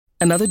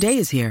Another day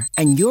is here,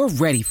 and you're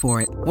ready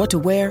for it. What to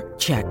wear?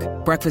 Check.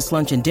 Breakfast,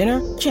 lunch, and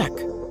dinner? Check.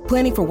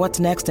 Planning for what's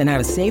next and how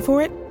to save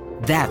for it?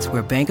 That's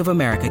where Bank of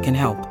America can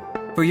help.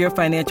 For your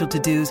financial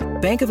to-dos,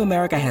 Bank of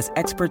America has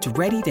experts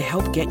ready to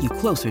help get you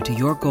closer to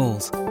your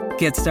goals.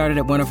 Get started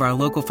at one of our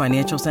local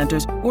financial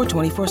centers or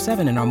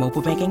 24/7 in our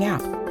mobile banking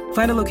app.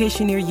 Find a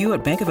location near you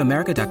at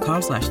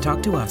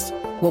bankofamerica.com/talktous.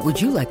 What would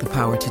you like the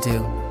power to do?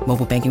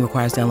 Mobile banking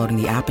requires downloading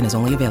the app and is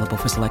only available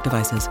for select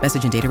devices.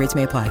 Message and data rates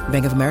may apply.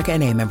 Bank of America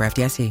N.A., member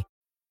FDIC.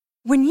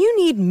 When you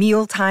need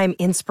mealtime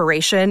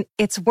inspiration,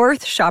 it's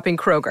worth shopping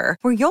Kroger,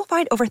 where you'll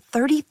find over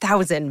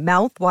 30,000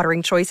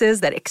 mouth-watering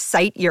choices that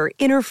excite your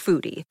inner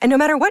foodie. And no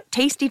matter what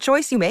tasty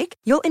choice you make,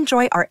 you'll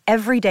enjoy our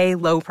everyday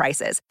low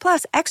prices,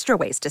 plus extra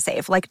ways to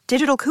save, like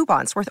digital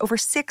coupons worth over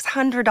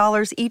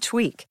 $600 each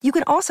week. You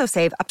can also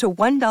save up to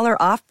 $1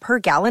 off per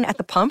gallon at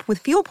the pump with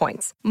fuel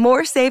points.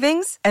 More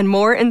savings and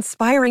more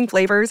inspiring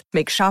flavors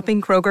make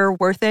shopping Kroger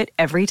worth it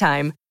every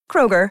time.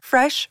 Kroger,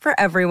 fresh for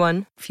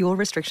everyone. Fuel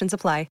restrictions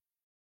apply.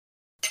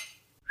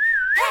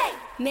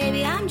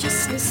 Maybe I'm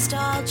just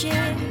nostalgic,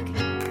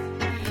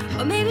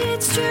 or maybe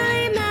it's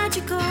truly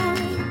magical.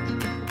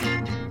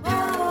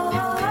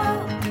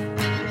 Oh,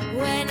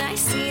 when I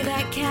see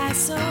that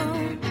castle,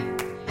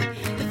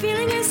 the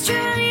feeling is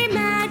truly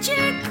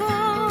magical.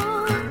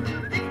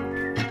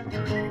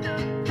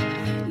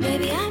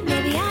 Maybe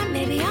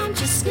I'm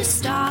just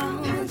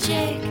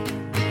nostalgic.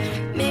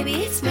 Maybe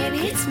it's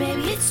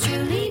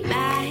truly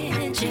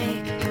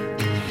magic.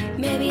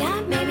 Maybe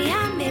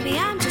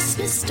I'm just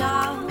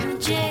nostalgic.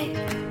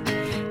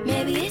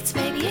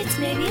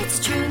 Maybe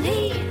it's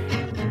truly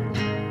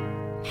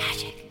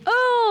magic.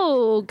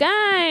 Oh,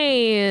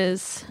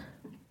 guys.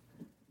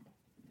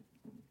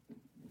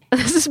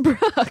 This is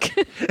Brooke.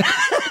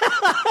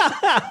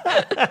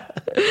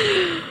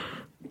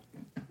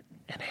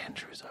 And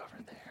Andrew's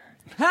over there.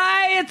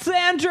 Hi, it's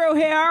Andrew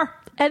here.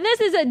 And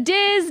this is a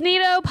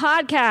Disneydo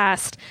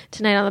podcast.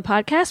 Tonight on the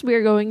podcast, we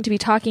are going to be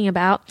talking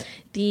about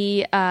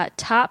the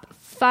top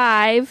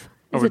 5.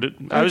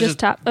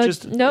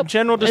 Nope.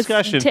 General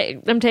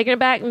discussion. I'm taking it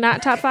back.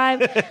 Not top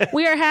 5.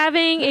 We are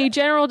having a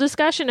general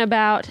discussion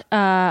about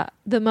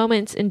the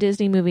moments in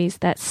Disney movies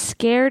that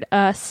scared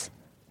us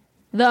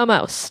the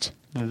most.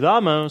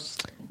 The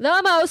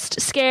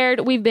most scared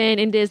we've been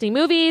in Disney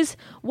movies.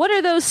 What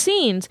are those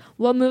scenes?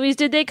 What movies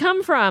did they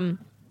come from?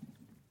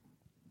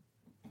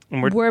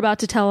 And we're about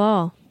to tell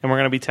all. And we're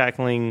going to be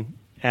tackling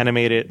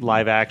animated,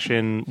 live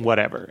action,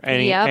 whatever.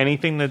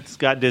 Anything that's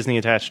got Disney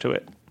attached to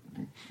it.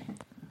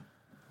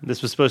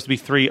 This was supposed to be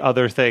 3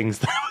 other things,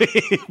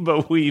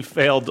 but we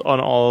failed on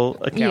all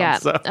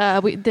accounts. Yeah,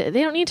 so. They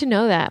don't need to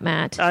know that,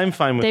 Matt. I'm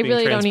fine with being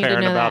really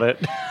transparent about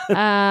it.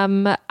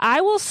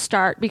 I will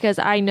start because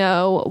I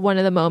know one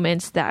of the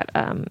moments that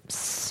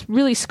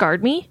really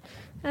scarred me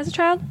as a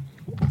child.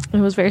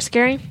 It was very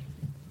scary.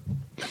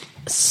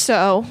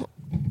 So,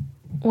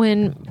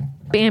 when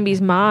Bambi's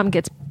mom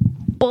gets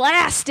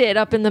blasted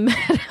up in the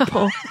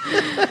meadow,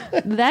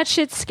 that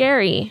shit's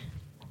scary.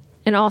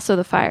 And also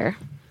the fire.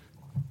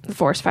 The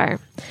forest fire.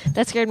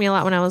 That scared me a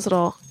lot when I was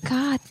little.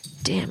 God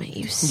damn it,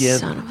 you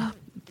son of a...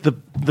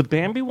 The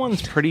Bambi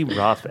one's pretty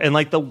rough. And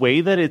like the way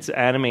that it's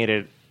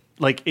animated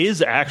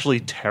is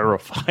actually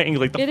terrifying.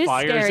 Like the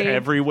fire's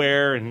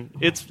everywhere and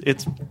it's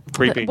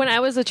creepy. When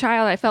I was a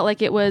child, I felt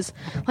like it was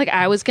like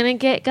I was going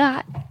to get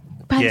got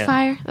by the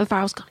fire. The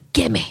fire was going to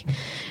get me.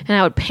 And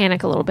I would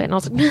panic a little bit and I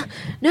was like,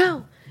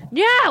 no.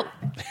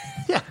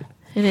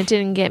 And it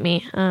didn't get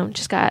me.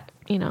 Just got,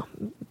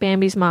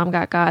 Bambi's mom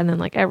got, and then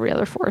like every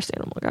other forest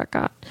animal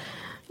got.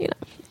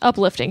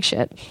 Uplifting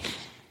shit.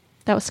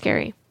 That was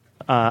scary.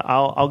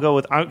 I'll go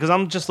with, because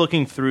I'm just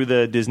looking through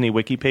the Disney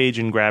wiki page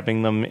and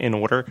grabbing them in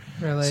order.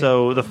 Really?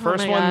 So the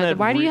first one that...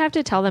 Why do you have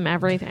to tell them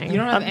everything? You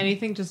don't have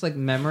anything just like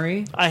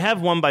memory? I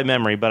have one by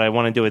memory, but I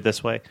want to do it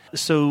this way.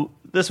 So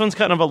this one's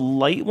kind of a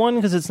light one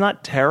because it's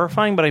not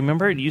terrifying, but I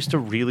remember it used to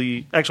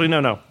really... Actually,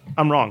 no.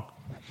 I'm wrong.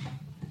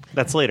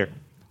 That's later.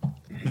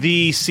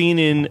 The scene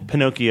in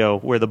Pinocchio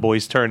where the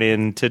boys turn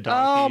into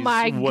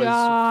donkeys was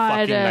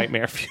fucking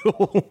nightmare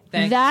fuel.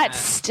 That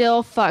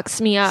still fucks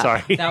me up.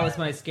 Sorry. That was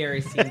my scary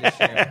scene to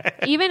share.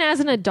 Even as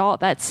an adult,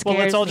 that scares me.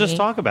 Well, let's all just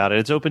talk about it.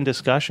 It's open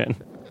discussion.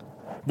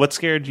 What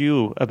scared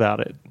you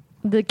about it?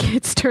 The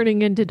kids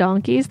turning into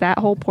donkeys, that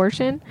whole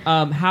portion.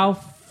 How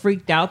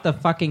freaked out the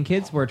fucking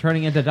kids were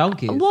turning into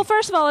donkeys. Well,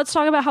 first of all, let's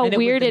talk about how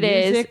weird it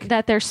is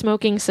that they're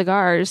smoking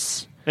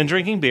cigars. And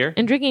drinking beer.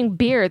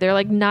 They're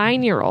like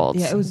 9-year-olds.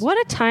 Yeah, what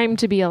a time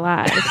to be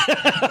alive.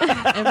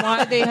 And why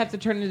did they have to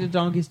turn into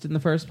donkeys in the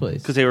first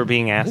place? Because they were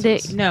being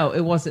asses. No,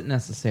 it wasn't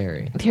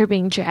necessary. They're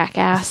being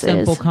jackasses. A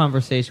simple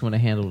conversation would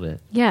have handled it.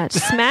 Yeah,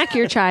 smack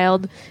your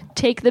child,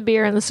 take the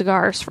beer and the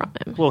cigars from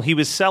him. Well, he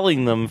was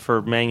selling them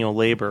for manual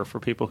labor for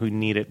people who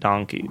needed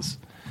donkeys.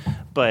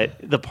 But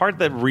the part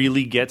that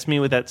really gets me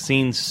with that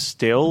scene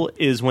still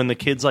is when the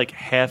kid's like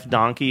half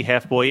donkey,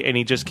 half boy, and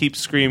he just keeps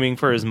screaming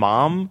for his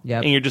mom.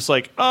 Yep. And you're just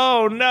like,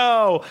 oh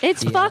no.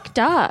 It's fucked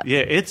up. Yeah,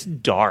 it's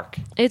dark.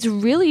 It's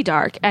really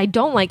dark. I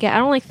don't like it. I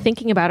don't like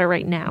thinking about it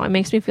right now. It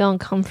makes me feel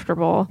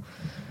uncomfortable.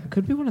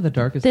 could be one of the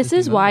darkest. This Disney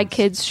is why moments.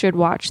 kids should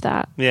watch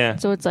that. Yeah.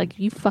 So it's like,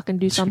 you fucking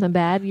do something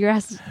bad, you're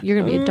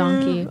gonna be a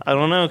donkey. I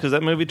don't know, because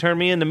that movie turned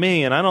me into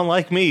me, and I don't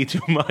like me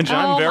too much.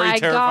 I'm very my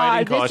terrified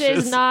and God, cautious.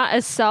 this is not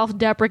a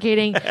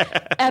self-deprecating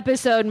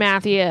episode,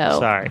 Matthew.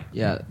 Sorry.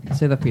 Yeah,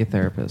 say that for your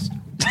therapist.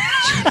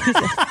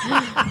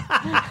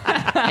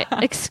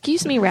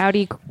 Excuse me,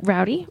 Rowdy.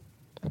 Rowdy.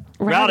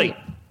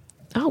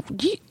 Oh,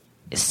 you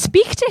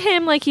speak to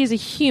him like he's a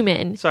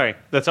human. Sorry.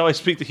 That's how I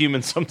speak to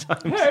humans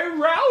sometimes. Hey,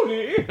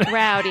 Rowdy!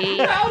 Rowdy.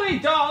 Rowdy,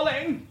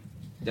 darling!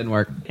 Didn't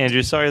work.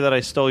 Andrew, sorry that I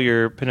stole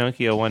your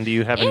Pinocchio one. Do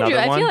you have Andrew, another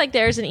I one? feel like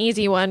there's an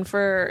easy one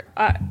for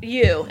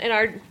you in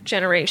our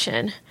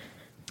generation.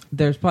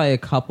 There's probably a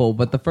couple,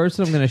 but the first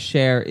one I'm going to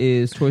share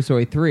is Toy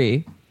Story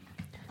 3.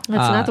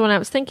 That's not the one I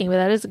was thinking, but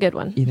that is a good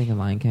one. You thinking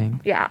Lion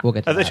King? Yeah. We'll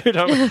get to I that. thought you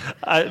were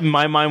talking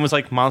my mind was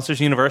like Monsters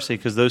University,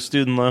 because those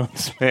student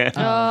loans, man.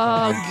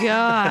 Oh,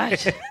 God.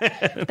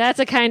 That's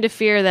a kind of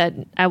fear that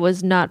I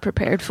was not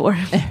prepared for.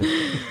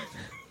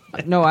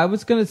 No, I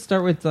was going to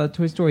start with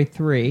Toy Story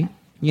 3,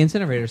 the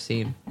incinerator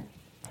scene.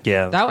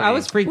 Yeah. I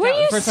was freaked Were out.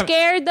 you the first time-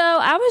 scared, though?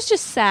 I was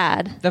just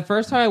sad. The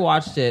first time I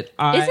watched it,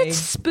 Is it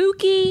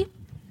spooky?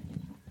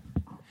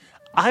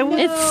 I would,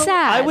 It's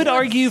sad. I would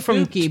argue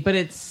from spooky, but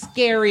it's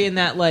scary in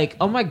that, like,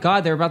 oh my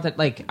God, they're about to,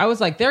 like, I was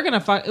like, they're going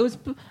to fuck. I was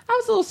a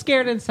little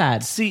scared and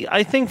sad. See,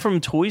 I think from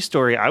Toy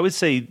Story, I would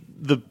say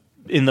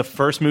in the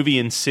first movie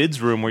in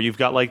Sid's room, where you've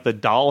got like the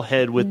doll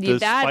head with the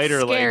That's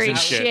spider legs scary and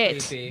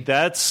shit. shit.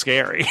 That's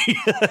scary.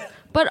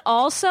 But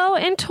also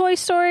in Toy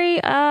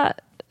Story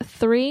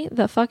 3,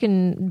 the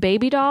fucking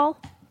baby doll,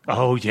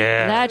 Oh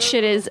yeah. that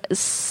shit is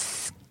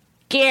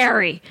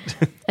scary.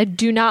 I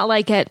do not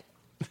like it.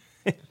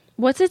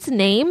 What's its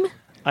name?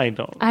 I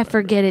don't. I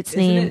forget its Isn't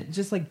name. it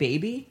just like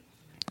baby?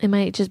 It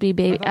might just be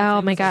baby.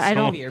 Oh my God, I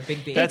don't. Or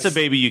big baby. That's a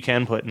baby you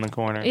can put in the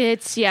corner.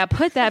 It's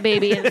put that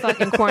baby in the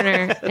fucking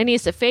corner. It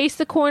needs to face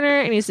the corner.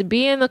 It needs to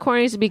be in the corner.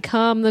 It needs to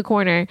become the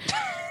corner.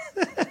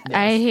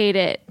 I hate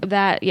it.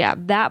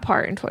 That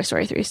part in Toy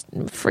Story 3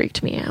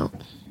 freaked me out.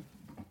 All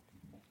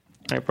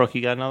right, Brooke,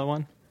 you got another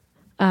one?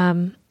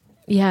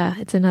 Yeah,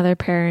 it's another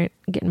parent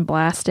getting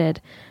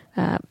blasted.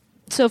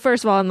 So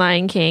first of all, in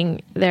Lion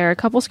King, there are a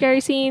couple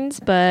scary scenes,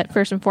 but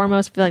first and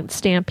foremost, I feel like the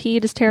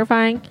stampede is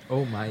terrifying.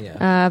 Oh my,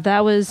 yeah.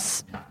 That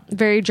was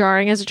very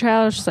jarring as a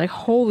child. I was just like,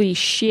 holy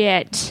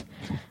shit.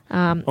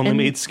 Only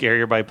made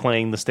scarier by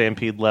playing the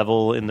Stampede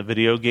level in the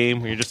video game,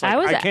 where you're just like,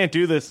 I can't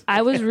do this.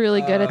 I was really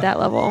good at that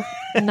level.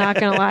 Not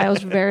gonna lie, I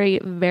was very,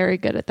 very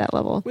good at that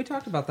level. We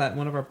talked about that in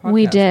one of our podcasts.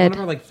 We did.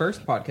 One of our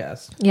first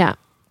podcasts. Yeah.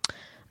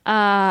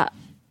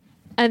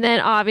 And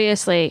then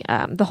obviously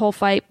the whole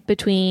fight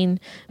between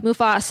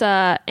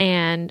Mufasa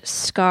and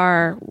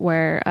Scar,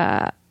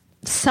 where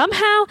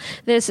somehow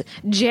this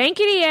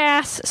jankety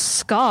ass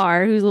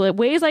Scar, who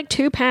weighs like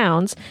 2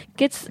 pounds,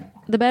 gets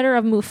the better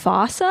of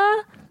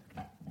Mufasa.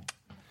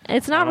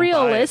 It's not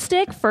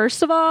realistic,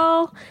 first of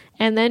all,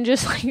 and then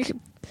just like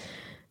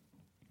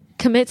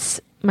commits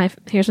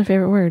here's my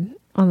favorite word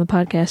on the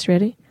podcast.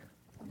 Ready?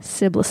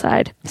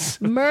 Siblicide.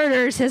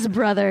 Murders his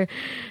brother.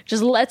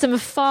 Just lets him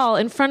fall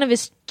in front of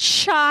his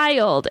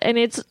child, and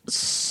it's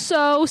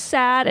so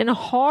sad and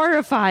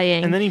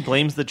horrifying. And then he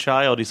blames the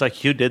child. He's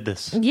like, you did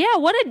this. Yeah,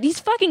 he's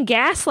fucking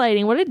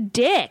gaslighting. What a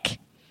dick.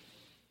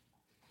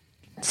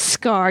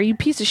 Scar, you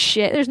piece of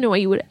shit. There's no way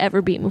you would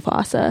ever beat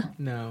Mufasa.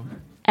 No.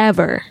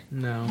 Ever.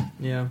 No.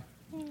 Yeah.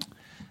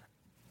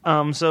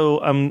 So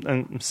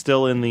I'm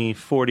still in the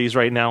 40s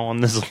right now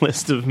on this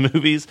list of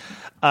movies.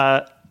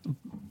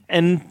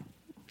 And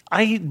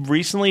I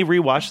recently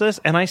rewatched this,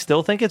 and I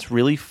still think it's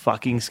really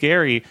fucking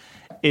scary.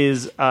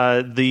 Is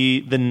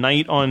the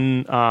night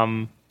on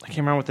I can't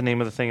remember what the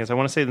name of the thing is. I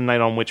want to say the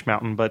night on Witch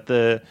Mountain, but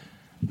the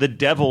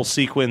devil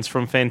sequence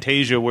from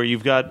Fantasia, where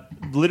you've got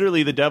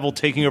literally the devil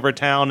taking over a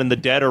town, and the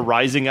dead are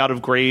rising out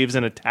of graves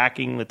and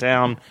attacking the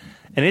town,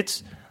 and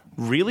it's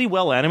really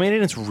well animated.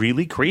 And it's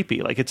really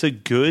creepy. Like, it's a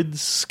good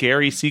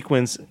scary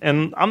sequence,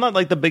 and I'm not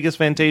like the biggest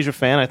Fantasia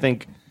fan. I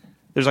think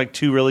there's like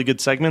 2 really good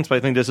segments, but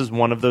I think this is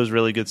one of those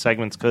really good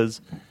segments because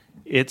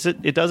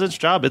it does its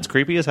job. It's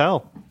creepy as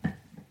hell.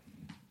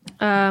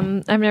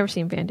 I've never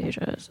seen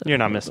Fantasia. So. You're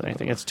not missing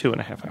anything. It's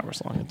 2.5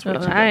 hours long. It's way too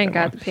I ain't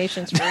goddamn got the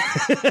patience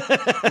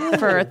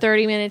for a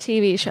 30-minute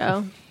TV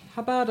show.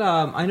 How about,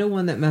 I know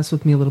one that messed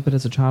with me a little bit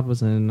as a child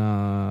was in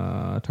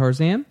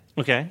Tarzan.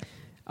 long. Okay.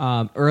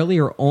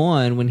 Earlier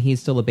on, when he's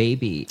still a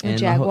baby, and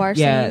jaguar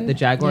yeah, scene? the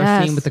jaguar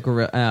Yes. scene with the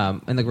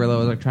gorilla, and the gorilla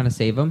was like trying to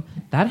save him.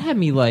 That had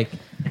me like,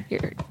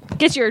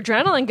 Gets your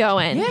adrenaline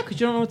going. yeah, because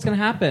you don't know what's gonna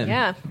happen.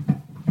 Yeah.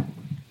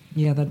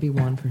 Yeah, that'd be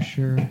one for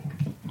sure.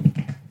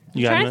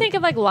 You got Trying to it? think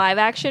of like live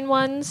action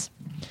ones.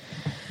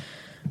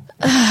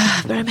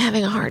 But I'm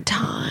having a hard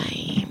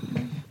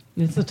time.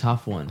 It's a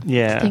tough one.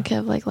 Yeah. Think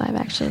of like live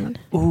action.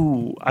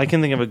 Ooh, I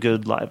can think of a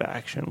good live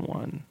action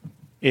one.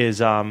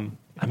 Is I'm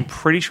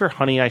pretty sure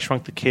Honey, I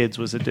Shrunk the Kids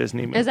was a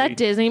Disney movie. Is that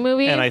Disney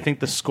movie? And I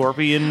think the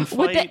scorpion fight.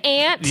 with the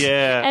ant?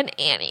 Yeah. And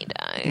Annie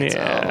dies.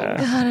 Yeah.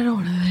 Oh God, I don't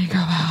want to think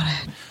about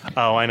it.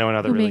 Oh, I know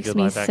another It really makes good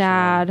me live action one.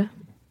 sad.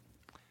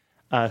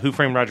 Who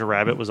Framed Roger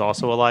Rabbit was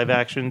also a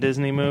live-action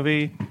Disney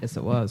movie. Yes,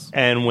 it was.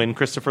 And when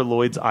Christopher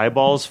Lloyd's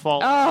eyeballs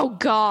fall... Oh,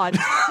 God.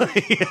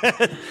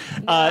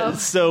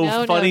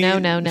 So funny,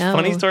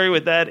 funny story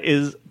with that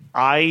is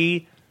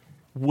I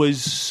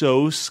was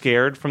so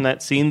scared from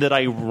that scene that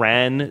I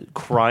ran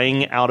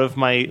crying out of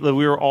my...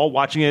 We were all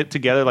watching it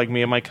together, like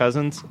me and my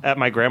cousins, at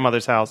my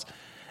grandmother's house.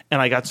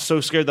 And I got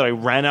so scared that I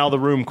ran out of the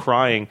room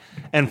crying.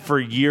 And for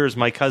years,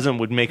 my cousin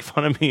would make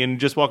fun of me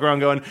and just walk around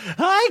going,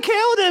 I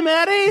killed him,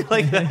 Eddie!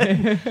 Like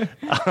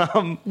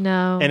that.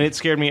 No. And it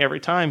scared me every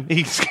time.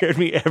 He scared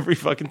me every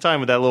fucking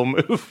time with that little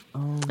move.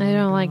 I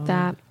don't like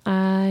that.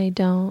 I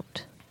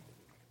don't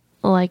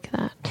like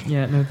that.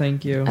 Yeah, no,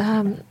 thank you.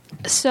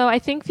 So I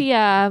think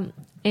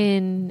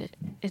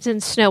it's in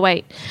Snow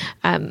White,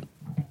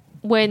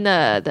 when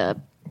the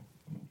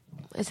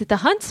is it the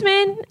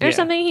huntsman or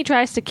something he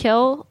tries to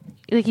kill,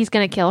 like he's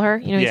gonna kill her,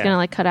 he's gonna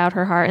like cut out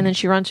her heart, and then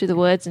she runs through the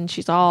woods and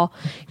she's all,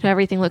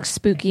 everything looks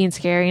spooky and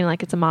scary and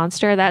like it's a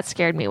monster. That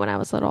scared me when I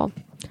was little.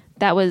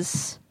 That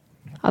was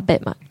a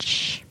bit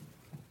much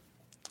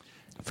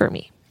for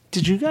me.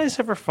 Did you guys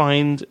ever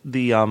find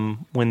the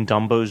when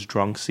Dumbo's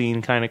drunk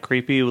scene kind of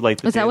creepy?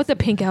 Like, Was that with the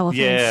pink elephants?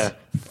 Yeah.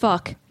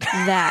 Fuck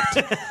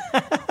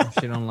that.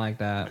 She don't like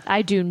that.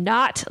 I do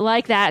not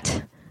like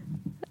that.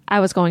 I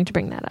was going to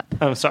bring that up.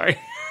 I'm sorry.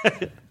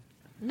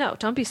 No,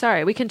 don't be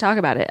sorry. We can talk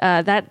about it.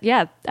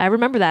 I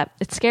remember that.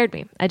 It scared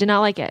me. I did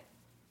not like it.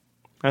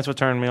 That's what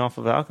turned me off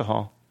of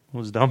alcohol.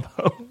 Was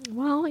Dumbo.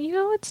 Well,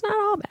 it's not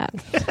all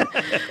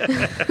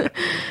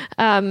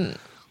bad.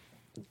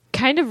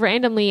 Kind of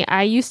randomly,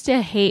 I used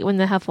to hate when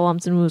the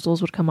Heffalumps and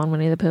Woozles would come on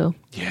Winnie the Pooh.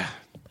 Yeah.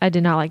 I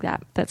did not like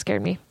that. That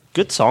scared me.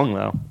 Good song,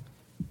 though.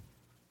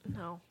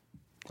 No.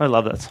 I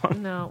love that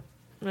song. No.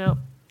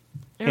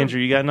 Andrew,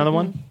 you got another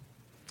one?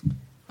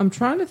 I'm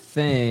trying to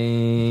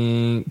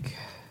think.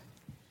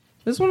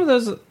 It's one of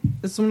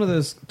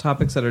those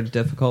topics that are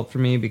difficult for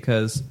me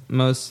because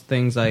most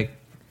things I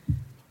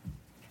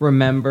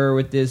remember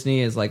with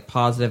Disney is like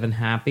positive and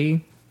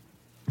happy.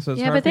 So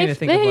it's hard for me to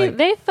think of like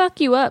they fuck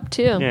you up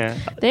too. Yeah.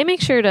 They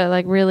make sure to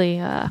like really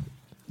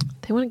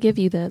they want to give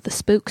you the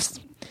spooks.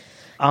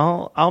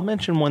 I'll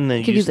mention one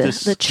that Give used you to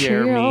the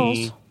scare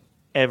me chills.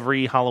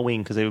 every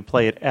Halloween because they would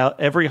play it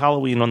every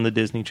Halloween on the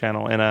Disney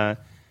Channel. And I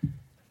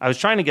was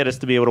trying to get us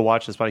to be able to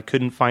watch this, but I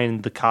couldn't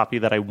find the copy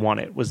that I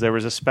wanted. There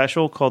was a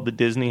special called the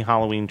Disney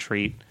Halloween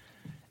Treat,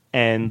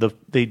 and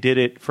they did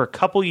it for a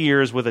couple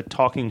years with a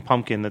talking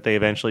pumpkin that they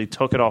eventually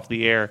took it off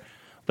the air.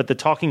 But the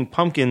talking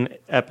pumpkin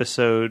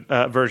episode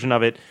version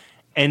of it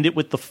ended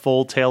with the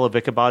full tale of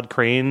Ichabod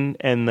Crane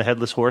and the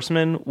Headless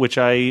Horseman, which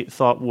I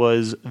thought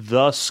was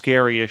the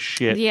scariest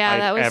shit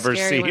That was ever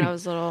scary seen. when I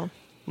was little.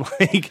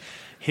 Like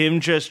him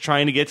just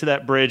trying to get to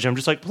that bridge. I'm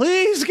just like,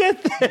 please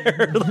get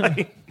there.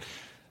 Like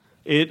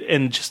it,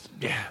 and just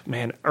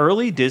man,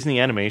 early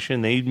Disney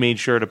animation, they made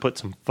sure to put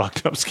some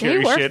fucked up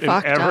scary shit in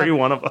every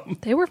one of them.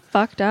 They were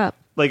fucked up.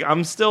 Like,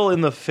 I'm still in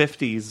the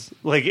 50s.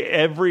 Like,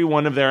 every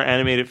one of their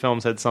animated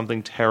films had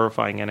something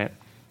terrifying in it.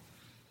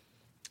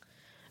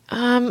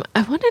 I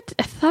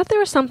thought there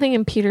was something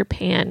in Peter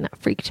Pan that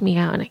freaked me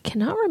out, and I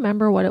cannot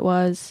remember what it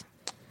was.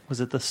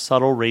 Was it the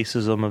subtle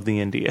racism of the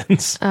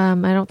Indians? I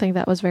don't think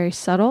that was very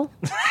subtle.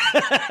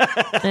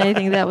 I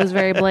think that was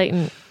very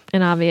blatant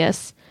and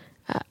obvious.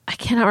 I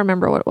cannot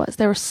remember what it was.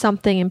 There was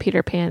something in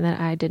Peter Pan that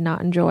I did not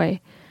enjoy.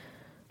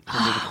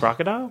 Was it the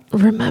crocodile?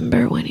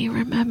 Remember when you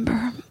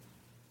remember.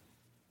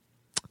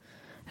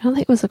 I don't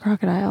think it was the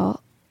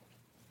crocodile.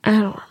 I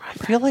don't remember.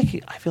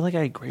 I feel like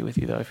I agree with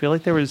you though. I feel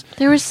like there was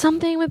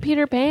something with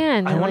Peter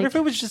Pan. I wonder if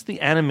it was just the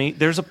animate.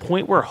 There's a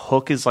point where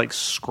Hook is like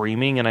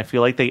screaming, and I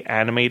feel like they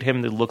animate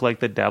him to look like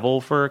the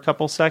devil for a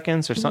couple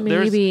seconds or something.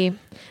 Maybe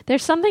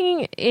there's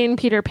something in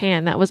Peter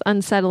Pan that was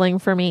unsettling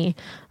for me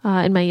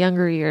in my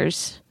younger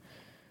years.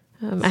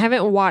 I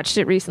haven't watched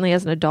it recently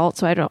as an adult,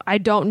 so I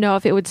don't know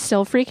if it would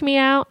still freak me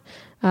out.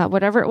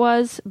 Whatever it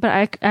was,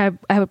 but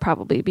I would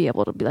probably be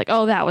able to be like,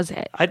 oh, that was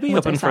it. I'd be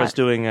open for us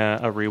doing a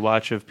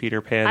rewatch of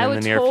Peter Pan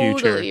in the near future. I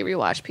would totally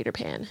rewatch Peter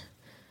Pan.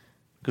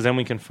 Because then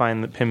we can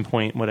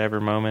pinpoint whatever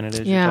moment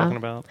it is you're talking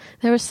about.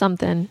 There was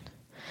something.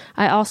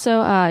 I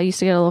also used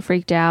to get a little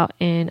freaked out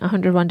in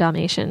 101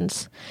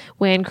 Dalmatians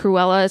when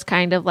Cruella is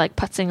kind of like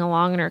putzing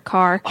along in her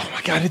car. Oh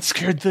my God, it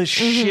scared the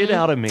shit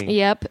out of me.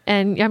 Yep.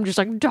 And I'm just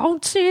like,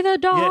 don't see the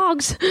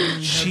dogs.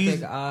 She's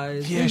big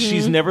eyes. Yeah,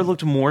 she's never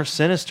looked more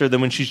sinister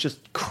than when she's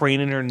just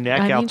craning her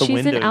neck out the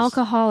windows. She's an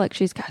alcoholic.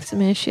 She's got some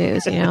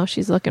issues.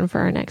 She's looking for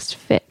her next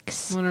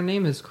fix. Well, her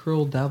name is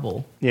Cruel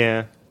Devil.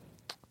 Yeah.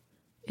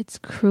 It's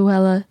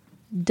Cruella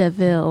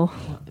DeVille.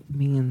 It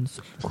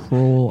means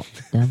cruel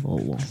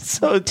devil.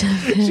 So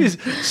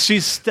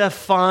she's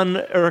Stefan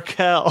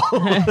Urkel.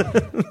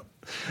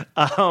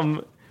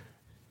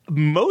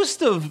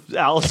 Most of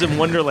Alice in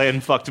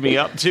Wonderland fucked me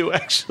up too,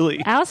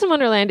 actually. Alice in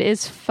Wonderland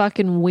is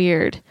fucking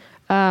weird.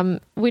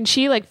 When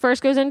she like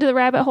first goes into the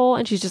rabbit hole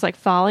and she's just like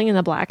falling in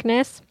the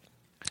blackness,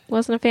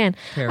 wasn't a fan.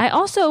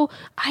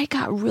 I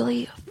got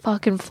really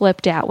fucking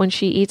flipped out when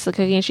she eats the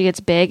cookie and she gets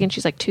big and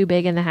she's like too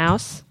big in the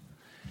house.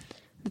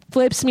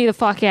 Flips me the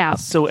fuck out.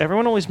 So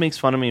everyone always makes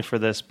fun of me for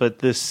this, but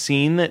the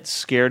scene that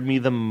scared me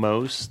the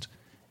most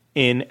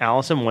in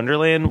Alice in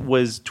Wonderland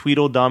was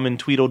Tweedledum and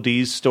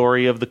Tweedledee's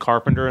story of the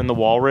carpenter and the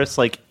walrus,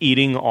 like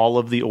eating all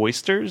of the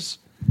oysters.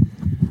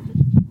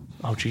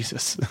 Oh,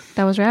 Jesus.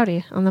 That was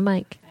Rowdy on the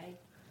mic.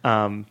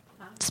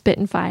 Spit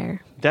and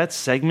fire. That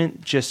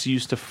segment just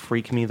used to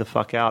freak me the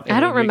fuck out. I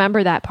don't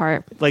remember that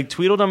part. Like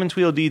Tweedledum and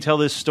Tweedledee tell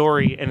this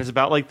story, and it's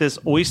about like this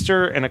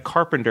oyster and a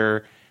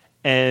carpenter,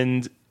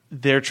 and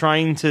they're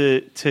trying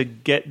to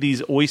get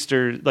these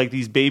oysters, like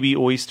these baby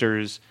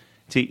oysters,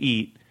 to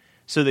eat.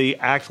 So they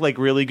act like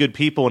really good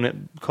people, and it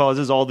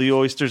causes all the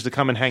oysters to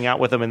come and hang out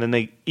with them, and then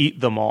they eat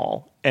them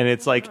all. And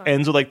it's like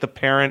ends with like the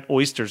parent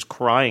oysters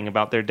crying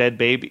about their dead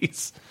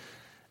babies.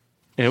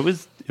 And it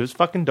was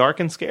fucking dark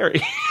and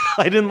scary.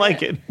 I didn't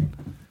like it.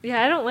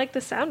 Yeah, I don't like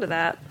the sound of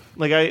that.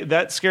 Like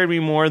that scared me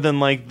more than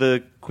like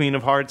the Queen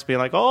of Hearts being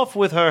like off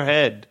with her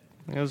head.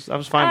 I was fine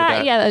with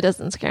that. Yeah, that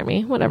doesn't scare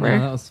me. Whatever. No,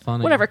 that was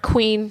funny. Whatever,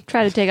 Queen.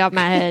 Try to take off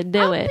my head.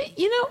 Do it.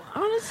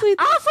 Honestly,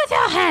 Off with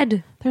your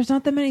head! there's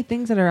not that many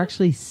things that are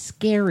actually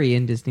scary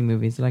in Disney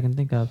movies that I can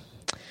think of.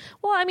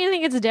 Well, I mean, I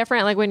think it's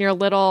different. Like when you're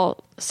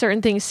little,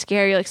 certain things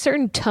scare you. Like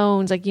certain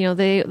tones, like,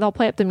 they'll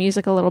play up the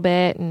music a little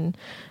bit. And,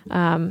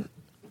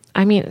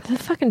 I mean, the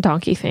fucking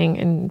donkey thing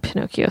in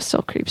Pinocchio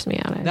still creeps me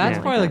out. That's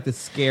probably like the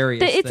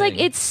scariest It's like,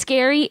 it's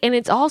scary, and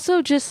it's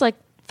also just like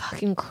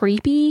fucking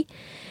creepy.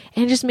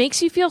 And it just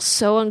makes you feel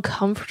so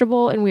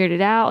uncomfortable and weirded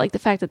out. Like the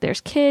fact that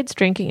there's kids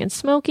drinking and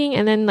smoking,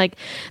 and then like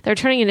they're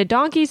turning into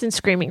donkeys and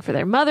screaming for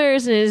their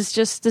mothers. And it's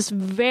just this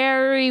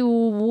very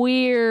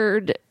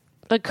weird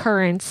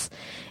occurrence.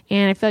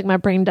 And I feel like my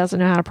brain doesn't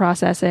know how to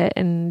process it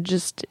and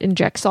just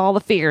injects all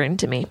the fear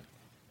into me.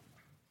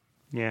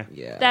 Yeah.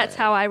 That's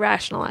how I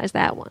rationalize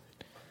that one.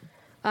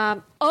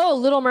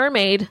 Little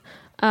Mermaid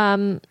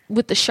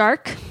with the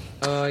shark.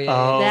 Oh,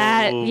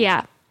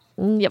 yeah.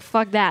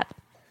 Fuck that.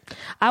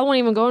 I won't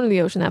even go into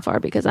the ocean that far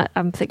because I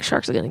think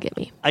sharks are going to get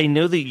me. I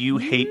know that you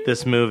hate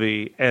this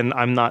movie, and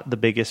I'm not the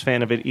biggest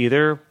fan of it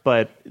either,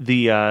 but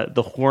the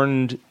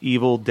horned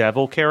evil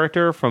devil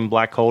character from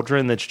Black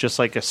Cauldron that's just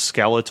like a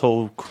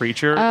skeletal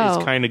creature is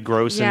kind of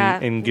gross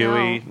and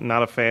gooey. No.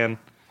 Not a fan.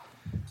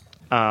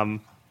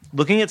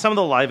 Looking at some of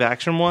the live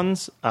action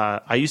ones,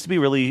 I used to be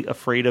really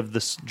afraid of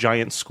this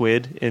giant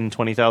squid in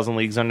 20,000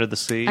 Leagues Under the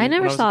Sea. I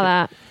never saw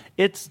that.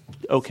 It's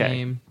okay.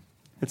 Same.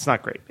 It's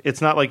not great.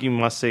 It's not like you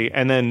must see.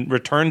 And then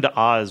Return to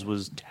Oz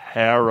was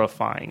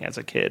terrifying as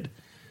a kid.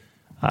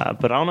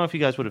 But I don't know if you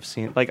guys would have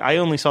seen. Like, I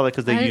only saw that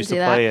because they used to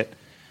play it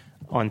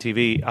on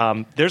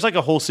TV. There's like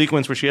a whole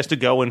sequence where she has to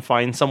go and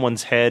find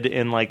someone's head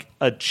in like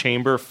a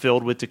chamber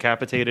filled with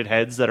decapitated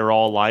heads that are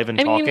all alive and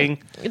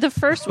talking. The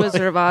first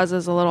Wizard of Oz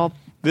is a little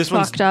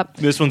fucked up.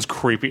 This one's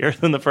creepier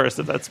than the first,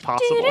 if that's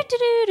possible.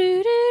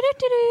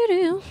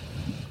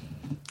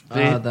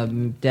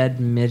 The dead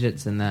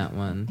midgets in that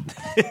one.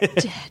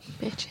 Dead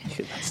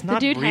midget. It's not the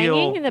dude real.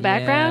 hanging in the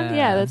background?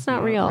 Yeah, that's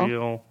not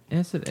real.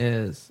 Yes, it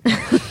is.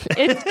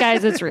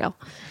 It's real.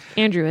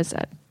 Andrew has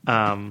said.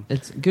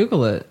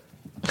 Google it.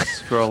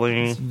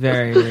 Scrolling. It's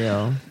very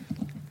real.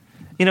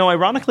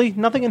 Ironically,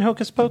 nothing in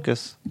Hocus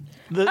Pocus.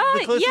 The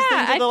closest thing to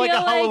I a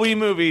feel Halloween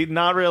movie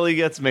not really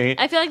gets me.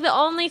 I feel like the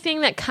only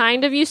thing that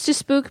kind of used to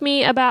spook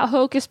me about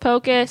Hocus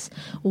Pocus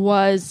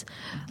was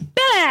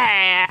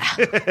Billy!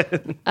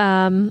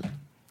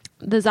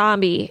 The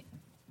zombie.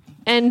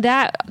 And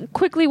that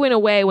quickly went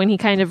away when he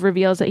kind of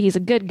reveals that he's a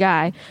good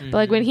guy. Mm-hmm. But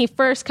like when he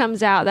first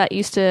comes out, that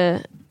used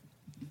to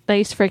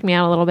freak me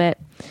out a little bit.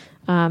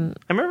 I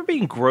remember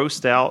being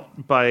grossed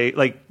out by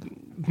like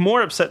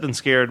more upset than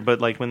scared, but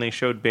like when they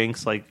showed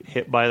Binks like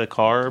hit by the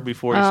car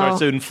before he starts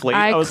to inflate,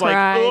 I was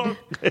cried.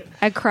 Like,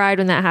 I cried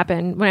when that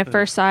happened. When I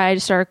first saw it, I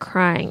just started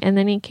crying, and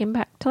then he came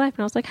back to life,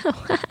 and I was like,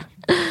 "Oh,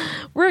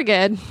 we're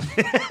good."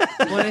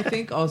 Well, I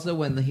think also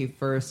when he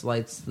first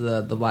lights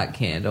the black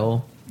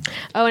candle.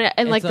 Oh,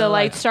 and like the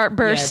lights start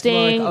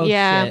bursting.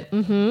 Yeah. Shit.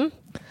 Mm-hmm.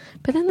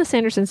 But then the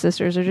Sanderson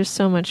sisters are just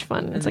so much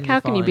fun. It's like, how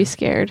can you be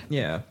scared?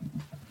 Yeah,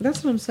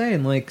 that's what I'm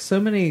saying. Like so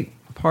many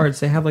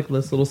parts, they have like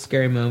this little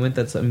scary moment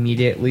that's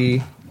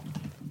immediately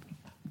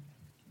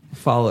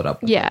followed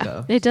up with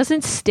it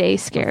doesn't stay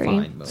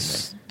scary.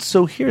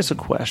 So here's a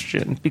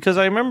question, because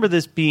I remember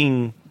this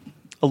being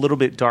a little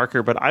bit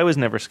darker, but I was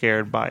never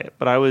scared by it.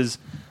 But I was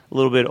a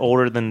little bit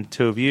older than the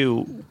two of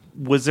you.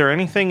 Was there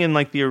anything in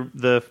like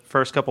the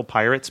first couple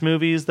Pirates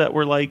movies that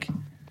were like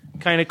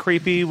kind of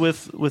creepy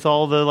with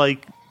all the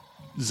like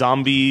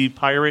zombie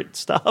pirate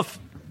stuff?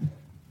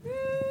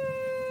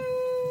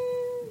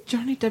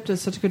 Johnny Depp does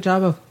such a good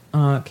job of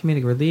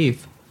comedic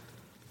relief.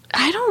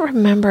 I don't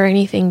remember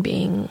anything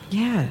being...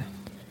 Yeah.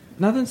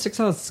 Nothing sticks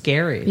out as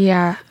scary.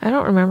 Yeah, I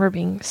don't remember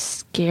being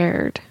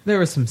scared. There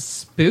were some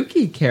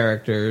spooky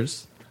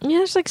characters. Yeah,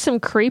 there's like some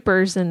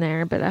creepers in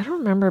there, but I don't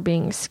remember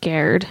being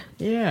scared.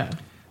 Yeah.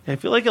 I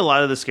feel like a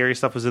lot of the scary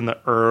stuff was in the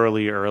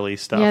early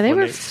stuff. Yeah, they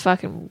were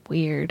fucking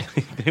weird.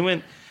 They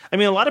went... I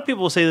mean, a lot of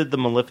people say that the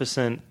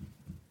Maleficent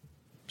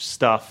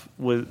stuff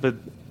was... But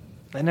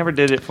That never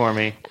did it for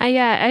me.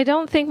 I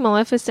don't think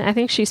Maleficent. I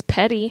think she's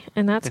petty,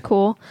 and that's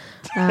cool.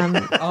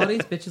 All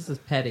these bitches is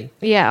petty.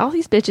 Yeah, all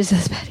these bitches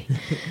is petty.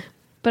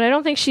 But I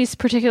don't think she's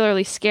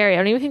particularly scary. I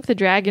don't even think the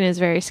dragon is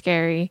very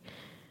scary.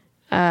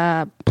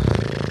 I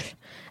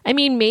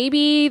mean,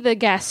 maybe the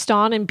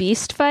Gaston and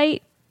Beast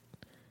fight,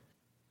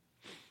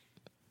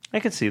 I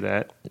could see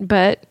that.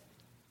 but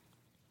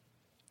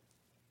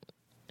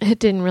it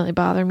didn't really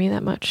bother me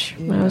that much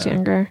when I was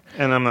younger.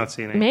 And I'm not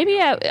seeing it. Maybe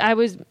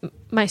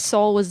my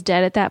soul was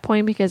dead at that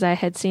point because I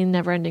had seen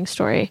Neverending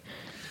Story.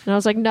 And I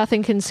was like,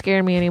 nothing can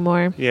scare me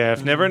anymore. Yeah,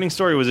 if Neverending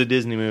Story was a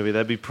Disney movie,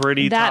 that'd be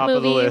pretty top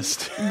of the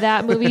list.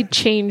 That movie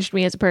changed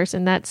me as a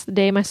person. That's the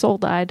day my soul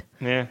died.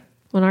 Yeah.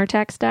 When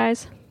Artax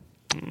dies.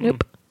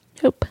 Nope.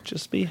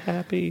 Just be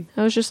happy.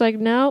 I was just like,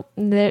 nope,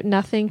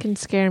 nothing can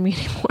scare me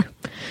anymore.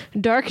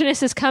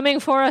 Darkness is coming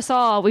for us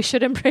all. We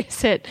should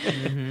embrace it.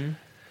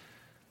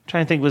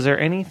 Trying to think, was there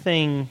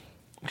anything?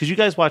 Because you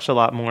guys watched a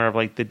lot more of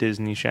like the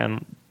Disney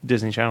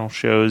Channel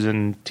shows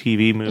and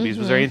TV movies.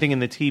 Was there anything in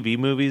the TV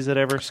movies that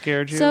ever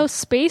scared you? So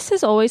space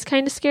has always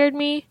kind of scared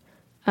me.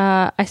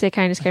 I say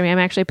kind of scared me. I'm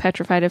actually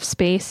petrified of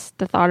space.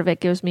 The thought of it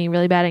gives me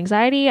really bad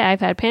anxiety. I've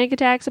had panic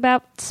attacks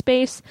about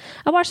space.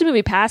 I watched the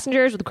movie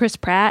Passengers with Chris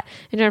Pratt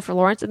and Jennifer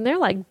Lawrence, and they're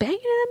like banging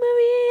in the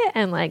movie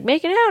and like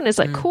making out, and it's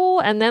like cool.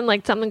 And then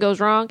like something goes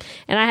wrong,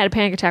 and I had a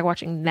panic attack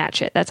watching that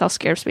shit. That's how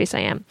scared of space I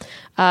am.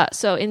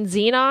 So in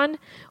Xenon,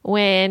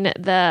 when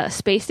the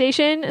space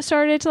station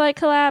started to like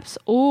collapse,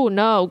 oh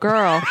no,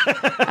 girl,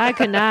 I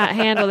could not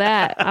handle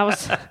that. I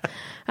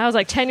was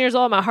like 10 years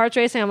old. My heart's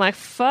racing. I'm like,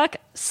 fuck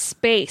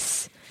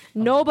space.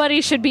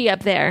 Nobody should be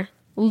up there.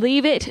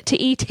 Leave it to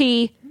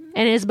E.T.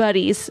 and his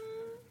buddies.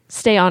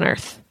 Stay on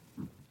Earth.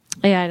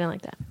 Yeah, I didn't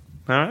like that.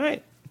 All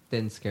right.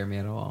 Didn't scare me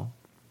at all.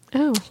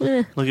 Oh,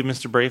 Look at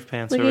Mr. Brave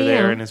Pants Look over at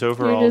there you. in his You're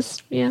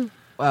overalls.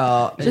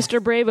 Well,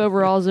 Mr. Brave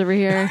overalls over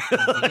here.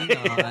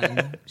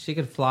 Xenon, she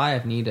could fly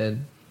if needed.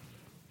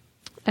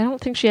 I don't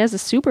think she has a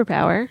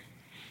superpower.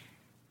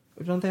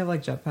 Don't they have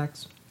like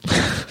jetpacks?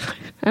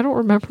 I don't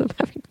remember them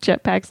having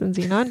jetpacks in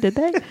Xenon, did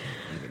they?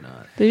 Maybe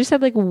not. They just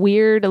had like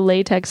weird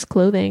latex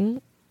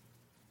clothing.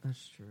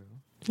 That's true.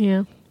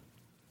 Yeah.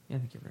 Yeah, I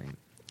think you're right.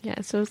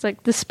 Yeah, so it's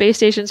like the space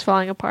station's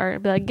falling apart.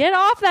 I'd be like, get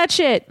off that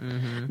shit.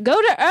 Go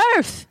to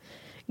Earth.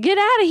 Get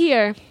out of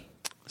here.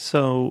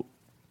 So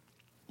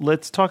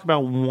let's talk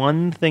about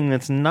one thing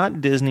that's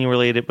not Disney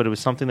related, but it was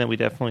something that we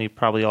definitely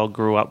probably all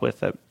grew up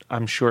with that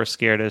I'm sure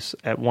scared us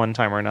at one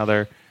time or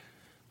another.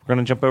 We're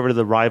going to jump over to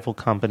the rival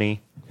company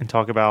and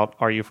talk about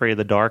Are You Afraid of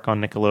the Dark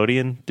on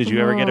Nickelodeon. Did you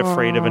ever get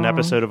afraid of an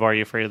episode of Are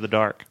You Afraid of the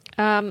Dark?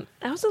 I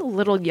was a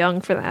little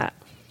young for that.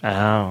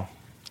 Oh.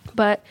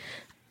 But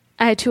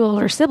I had two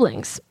older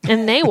siblings,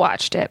 and they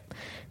watched it.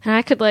 And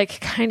I could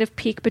like kind of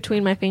peek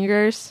between my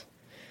fingers.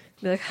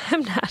 Be like,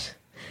 I'm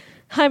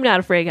not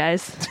afraid,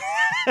 guys.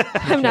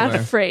 I'm not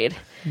afraid.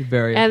 You're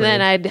very And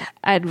afraid. then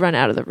I'd run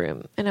out of the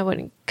room, and I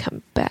wouldn't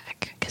come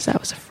back because I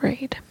was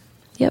afraid.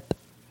 Yep.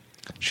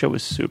 Show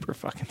was super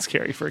fucking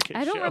scary for a kid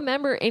I don't show.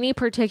 remember any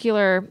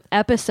particular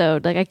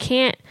episode. Like I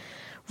can't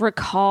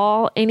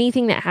recall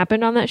anything that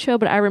happened on that show,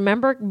 but I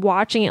remember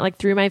watching it like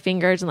through my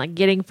fingers and like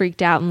getting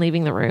freaked out and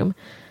leaving the room.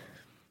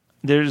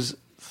 There's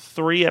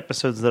 3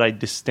 episodes that I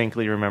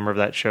distinctly remember of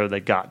that show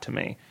that got to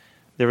me.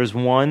 There was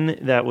one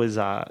that was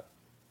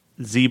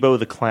Zebo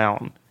the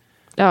Clown.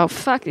 Oh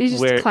fuck! These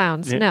just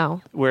clowns.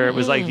 No. Where it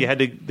was like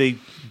they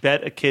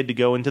bet a kid to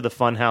go into the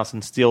fun house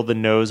and steal the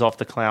nose off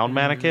the clown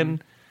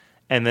mannequin.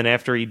 And then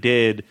after he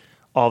did,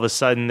 all of a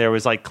sudden there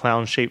was like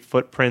clown-shaped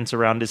footprints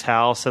around his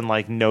house and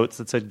like notes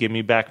that said, "Give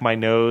me back my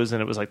nose."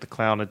 And it was like the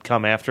clown had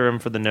come after him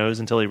for the nose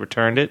until he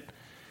returned it.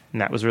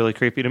 And that was really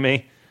creepy to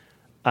me.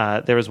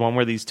 There was one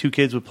where these 2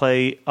 kids would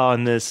play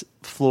on this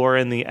floor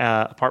in the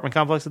apartment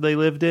complex that they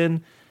lived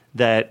in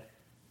that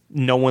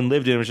no one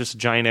lived in. It was just a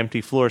giant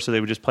empty floor, so they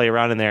would just play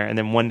around in there. And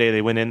then one day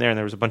they went in there and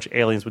there was a bunch of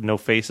aliens with no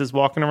faces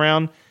walking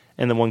around.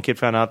 And then one kid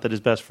found out that his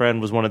best friend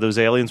was one of those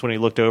aliens when he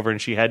looked over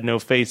and she had no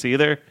face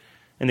either.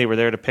 And they were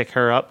there to pick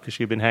her up because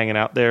she'd been hanging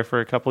out there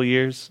for a couple of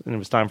years, and it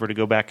was time for her to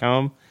go back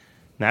home.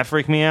 And that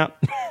freaked me out.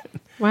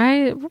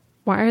 Why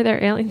are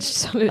there aliens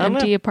just on an don't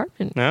empty know.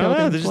 apartment? No, building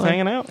they're just floor?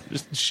 hanging out,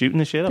 just shooting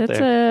the shit up That's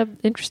there. a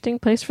interesting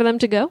place for them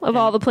to go of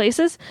all the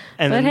places.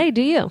 And But then- hey,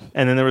 do you?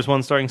 And then there was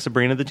one starring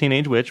Sabrina the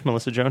Teenage Witch,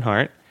 Melissa Joan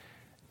Hart.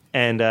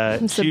 And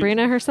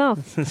Sabrina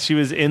herself. she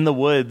was in the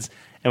woods,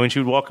 and when she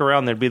would walk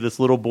around, there'd be this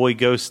little boy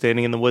ghost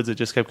standing in the woods that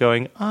just kept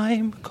going,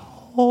 "I'm cold."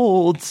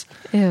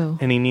 Ew.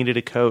 And he needed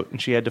a coat,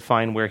 and she had to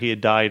find where he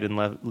had died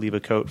and leave a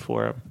coat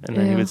for him. And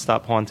then he Ew. would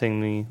stop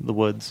haunting the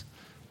woods.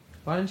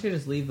 Why didn't you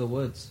just leave the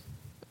woods?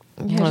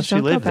 Yeah, Well, just she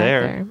don't go lived back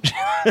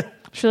there.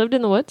 She lived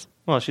in the woods?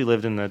 Well, she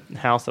lived in the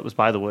house that was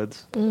by the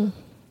woods.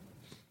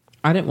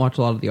 I didn't watch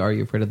a lot of the Are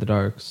You Afraid of the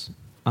Darks.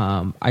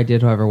 I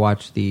did, however,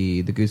 watch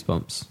the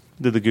Goosebumps.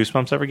 Did the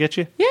Goosebumps ever get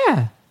you?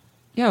 Yeah.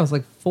 Yeah, I was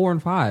like 4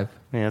 and 5.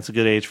 Yeah, it's a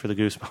good age for the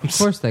Goosebumps. Of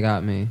course they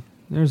got me.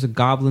 There's a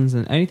goblins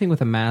and anything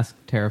with a mask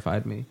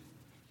terrified me.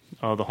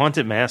 Oh, the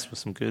Haunted Mask was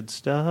some good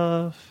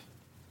stuff.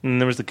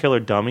 And there was the Killer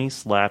Dummy,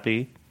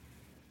 Slappy.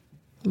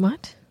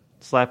 What?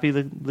 Slappy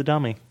the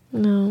dummy.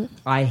 No.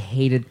 I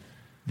hated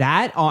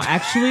that.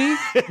 Actually,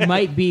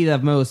 might be the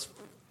most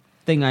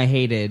thing I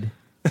hated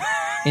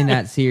in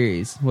that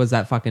series was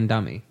that fucking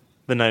dummy.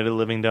 The Night of the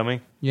Living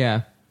Dummy.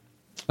 Yeah.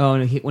 Oh,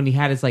 and when he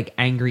had his like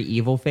angry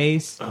evil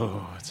face.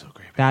 Oh, it's so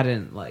great. That I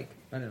didn't like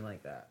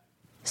that.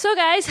 So,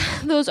 guys,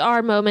 those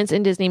are moments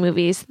in Disney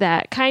movies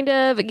that kind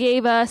of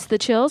gave us the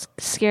chills,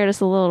 scared us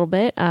a little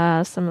bit.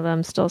 Some of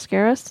them still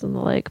scare us,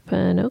 like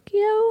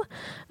Pinocchio.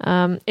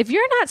 If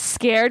you're not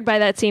scared by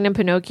that scene in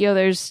Pinocchio,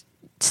 there's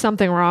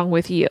something wrong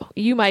with you.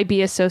 You might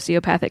be a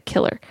sociopathic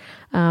killer.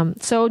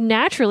 So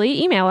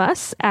naturally, email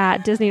us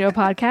at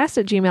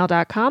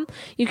disneynopodcast@gmail.com.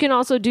 You can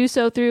also do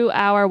so through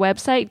our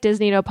website,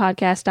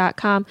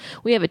 disneynopodcast.com.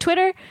 We have a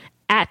Twitter,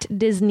 at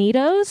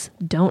Disneydos.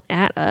 Don't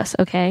at us,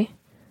 okay?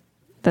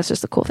 That's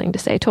just a cool thing to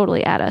say.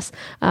 Totally at us.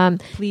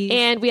 Please.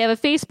 And we have a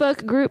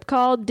Facebook group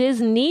called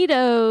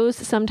Disneydos.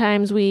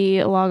 Sometimes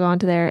we log on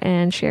to there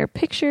and share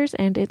pictures,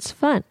 and it's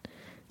fun.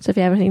 So if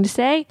you have anything to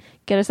say,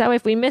 get us that way.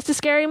 If we missed a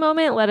scary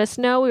moment, let us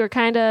know. We were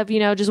kind of,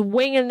 just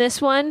winging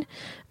this one.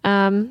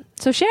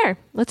 So share.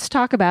 Let's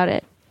talk about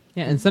it.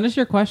 Yeah, and send us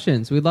your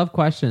questions. We love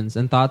questions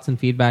and thoughts and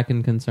feedback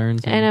and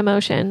concerns. And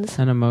emotions.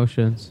 And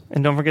emotions.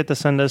 And don't forget to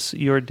send us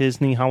your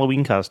Disney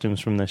Halloween costumes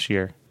from this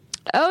year.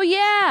 Oh,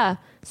 yeah.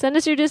 Send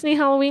us your Disney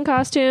Halloween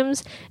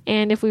costumes.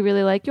 And if we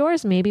really like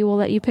yours, maybe we'll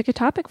let you pick a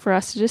topic for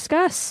us to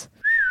discuss.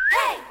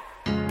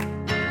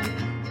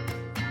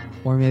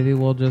 Or maybe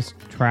we'll just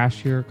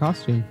trash your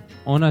costume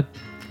on a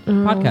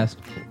podcast.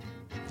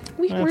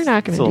 We're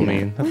not going to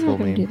do that. That's a little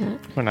mean.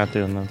 We're not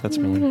doing that. That's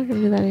We're mean. not going to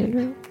do that,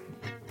 Andrew.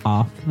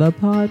 Off the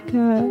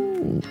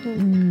podcast?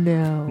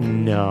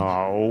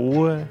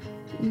 No.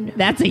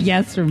 That's a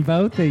yes from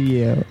both of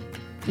you.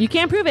 You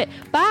can't prove it.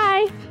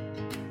 Bye.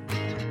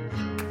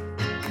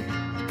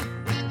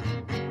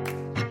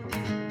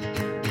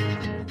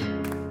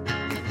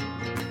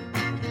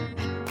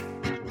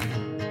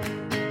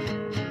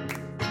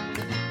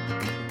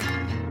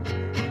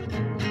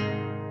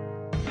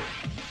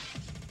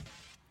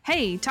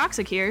 Hey,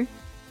 Toxic here.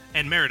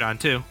 And Meridon,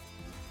 too.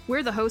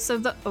 We're the hosts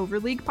of the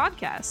Overleague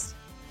podcast.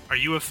 Are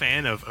you a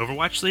fan of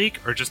Overwatch League,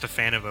 or just a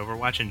fan of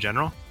Overwatch in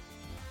general?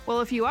 Well,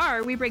 if you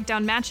are, we break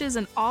down matches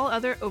and all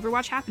other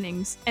Overwatch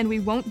happenings, and we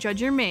won't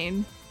judge your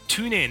main.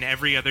 Tune in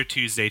every other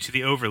Tuesday to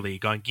the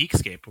Overleague on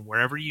Geekscape,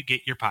 wherever you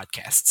get your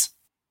podcasts.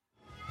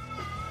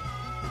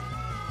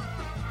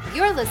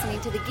 You're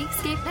listening to the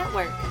Geekscape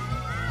Network.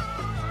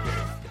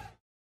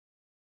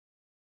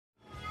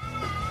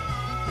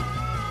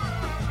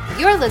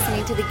 You're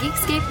listening to the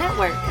Geekscape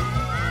Network.